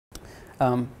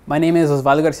My name is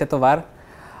Osvaldo Garcia Tovar.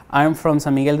 I'm from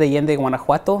San Miguel de Allende,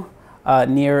 Guanajuato,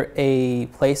 near a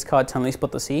place called San Luis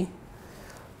Potosí.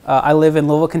 I live in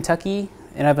Louisville, Kentucky,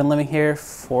 and I've been living here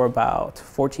for about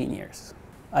 14 years.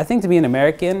 I think to be an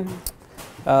American,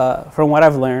 from what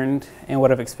I've learned and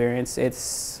what I've experienced,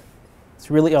 it's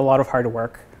really a lot of hard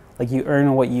work. Like, you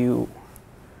earn what you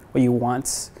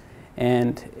want,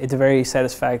 and it's very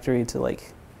satisfactory to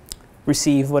like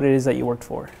receive what it is that you worked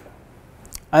for.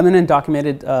 I'm an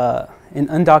undocumented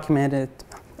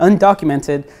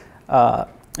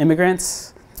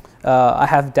immigrants. I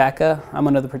have DACA. I'm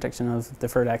under the protection of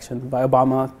deferred action by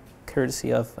Obama,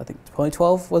 courtesy of, I think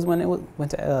 2012 was when it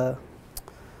went to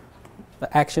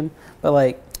action. But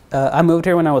like, I moved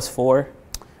here when I was 4.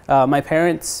 My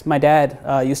dad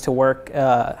used to work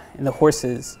in the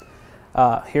horses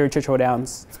here at Churchill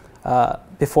Downs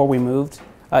before we moved.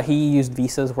 He used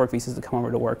work visas to come over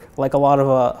to work, like a lot of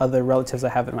other relatives I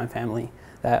have in my family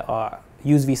that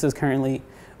use visas currently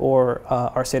or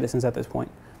are citizens at this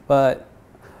point. But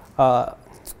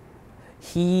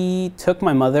he took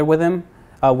my mother with him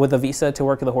with a visa to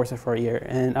work at the horses for a year,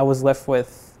 and I was left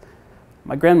with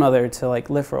my grandmother to like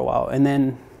live for a while. And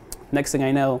then next thing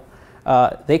I know,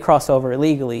 they cross over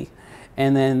illegally,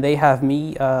 and then they have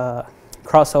me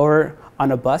cross over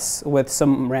on a bus with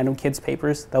some random kid's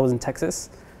papers that was in Texas.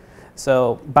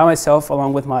 So by myself,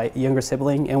 along with my younger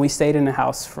sibling, and we stayed in a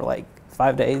house for like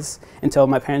 5 days until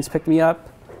my parents picked me up.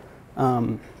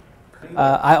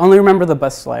 I only remember the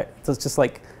bus ride. So it's just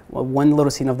like one little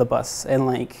scene of the bus and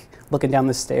like looking down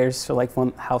the stairs for like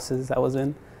one houses I was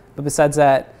in. But besides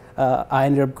that, I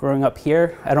ended up growing up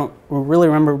here. I don't really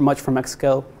remember much from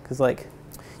Mexico because like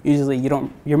usually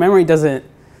your memory doesn't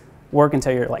work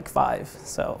until you're like 5.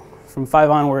 So from 5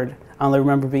 onward, I only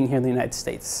remember being here in the United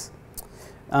States.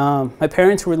 My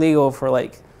parents were legal for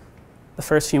like the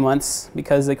first few months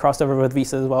because they crossed over with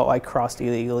visas while I crossed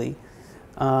illegally.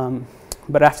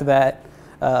 But after that,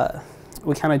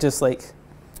 we kind of just like,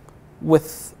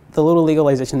 with the little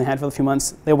legalization they had for a few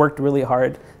months, they worked really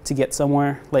hard to get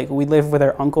somewhere. Like, we lived with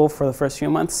our uncle for the first few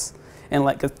months in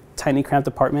like a tiny cramped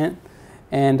apartment.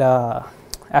 And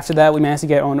after that, we managed to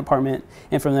get our own apartment.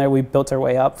 And from there, we built our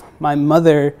way up. My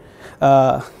mother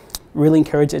really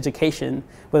encouraged education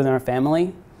within our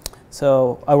family.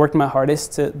 So I worked my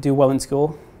hardest to do well in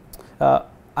school. I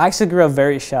actually grew up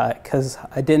very shy because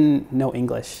I didn't know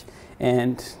English.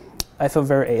 And I felt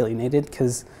very alienated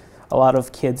because a lot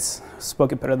of kids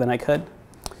spoke it better than I could.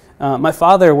 My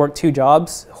father worked 2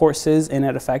 jobs, horses and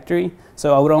at a factory.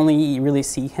 So I would only really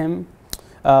see him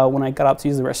when I got up to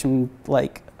use the restroom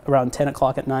like around 10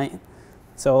 o'clock at night.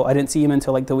 So I didn't see him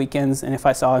until like the weekends, and if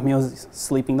I saw him, he was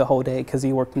sleeping the whole day because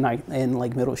he worked night and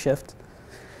like middle shift.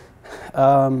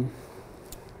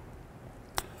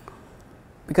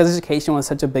 Because education was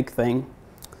such a big thing,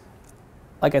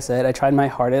 like I said, I tried my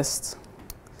hardest,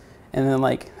 and then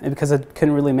because I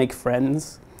couldn't really make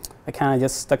friends, I kind of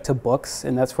just stuck to books,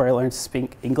 and that's where I learned to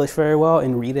speak English very well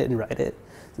and read it and write it.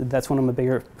 So that's one of my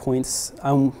bigger points.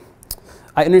 I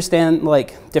understand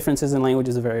like differences in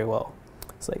languages very well.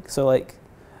 It's like, so like,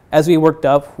 as we worked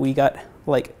up, we got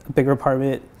like a bigger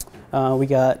apartment, we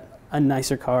got a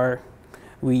nicer car.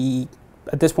 We,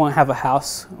 at this point, have a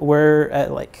house. We're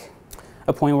at like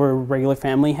a point where a regular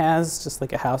family has, just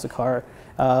like a house, a car,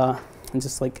 and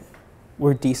just like,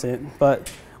 we're decent.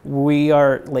 But we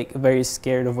are like very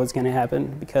scared of what's gonna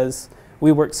happen because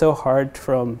we worked so hard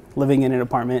from living in an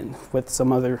apartment with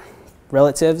some other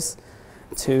relatives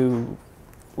to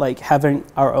like having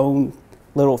our own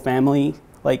little family,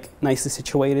 like nicely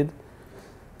situated.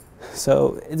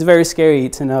 So it's very scary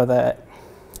to know that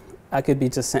I could be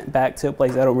just sent back to a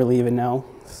place I don't really even know.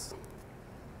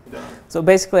 So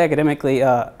basically, academically,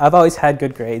 I've always had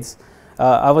good grades.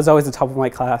 I was always the top of my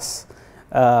class.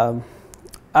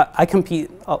 I compete,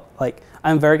 like,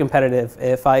 I'm very competitive.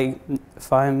 If I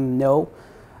know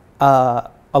a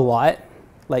lot,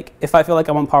 like if I feel like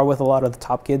I'm on par with a lot of the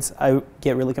top kids, I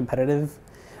get really competitive.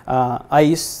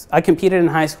 I competed in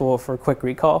high school for quick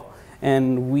recall,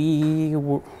 and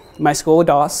my school,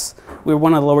 DOS, we were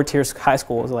one of the lower tier high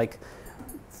schools. Like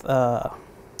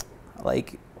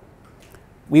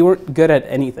we weren't good at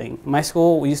anything. My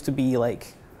school used to be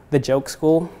like the joke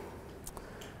school,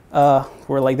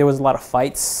 where like there was a lot of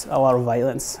fights, a lot of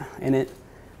violence in it.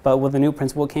 But when the new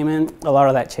principal came in, a lot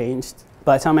of that changed.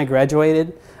 By the time I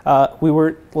graduated, we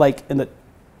were like in the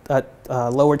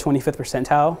lower 25th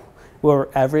percentile. We were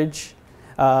average.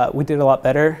 We did a lot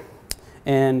better.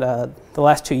 And the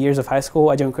last 2 years of high school,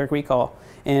 I joined quick recall,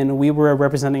 and we were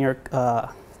representing my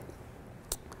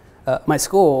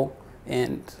school,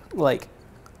 and like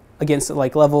against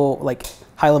like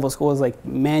high level schools like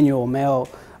Manual, Male,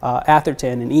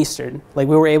 Atherton, and Eastern. Like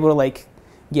we were able to like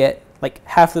get like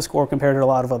half the score compared to a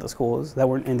lot of other schools that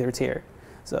weren't in their tier.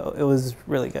 So it was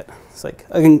really good. It's like,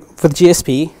 again, for the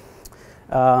GSP,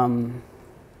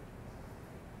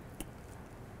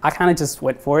 I kind of just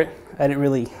went for it. I didn't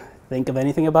really think of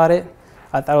anything about it.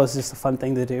 I thought it was just a fun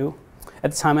thing to do.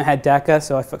 At the time I had DACA,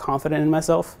 so I felt confident in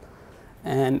myself.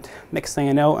 And next thing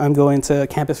I know, I'm going to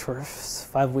campus for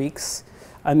 5 weeks.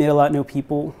 I meet a lot of new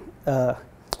people. I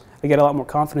get a lot more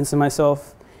confidence in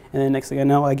myself. And then next thing I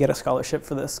know, I get a scholarship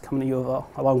for this coming to U of L,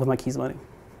 along with my Keys money.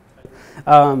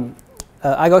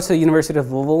 I go to the University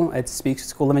of Louisville at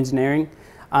School of Engineering.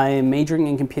 I am majoring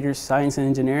in computer science and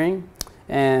engineering.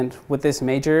 And with this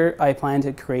major, I plan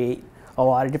to create a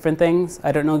lot of different things.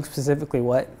 I don't know specifically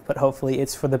what, but hopefully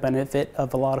it's for the benefit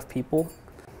of a lot of people.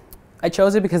 I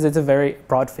chose it because it's a very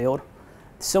broad field.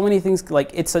 So many things, like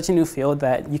it's such a new field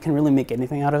that you can really make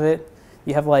anything out of it.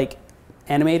 You have like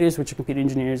animators, which are computer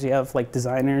engineers. You have like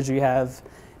designers. You have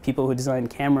people who design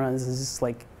cameras. It's just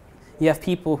like, you have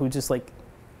people who just like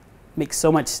make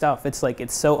so much stuff. It's like,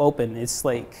 it's so open. It's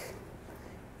like,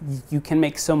 you can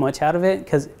make so much out of it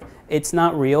because it's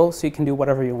not real, so you can do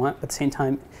whatever you want. But at the same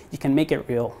time, you can make it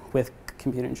real with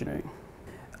computer engineering.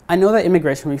 I know that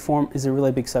immigration reform is a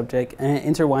really big subject and it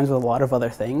intertwines with a lot of other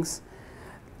things.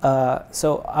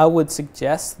 So I would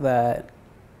suggest that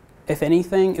if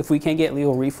anything, if we can't get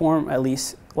legal reform, at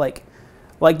least like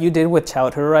you did with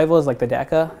childhood arrivals, like the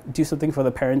DACA, do something for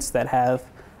the parents that have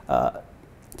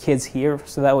kids here,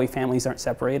 so that way families aren't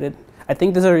separated. I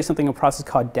think there's already something in process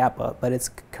called DAPA, but it's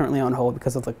currently on hold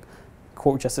because of the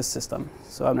court justice system,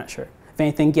 so I'm not sure. If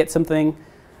anything, get something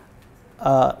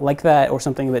like that or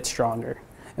something a bit stronger.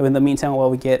 And in the meantime, while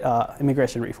we get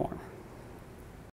immigration reform.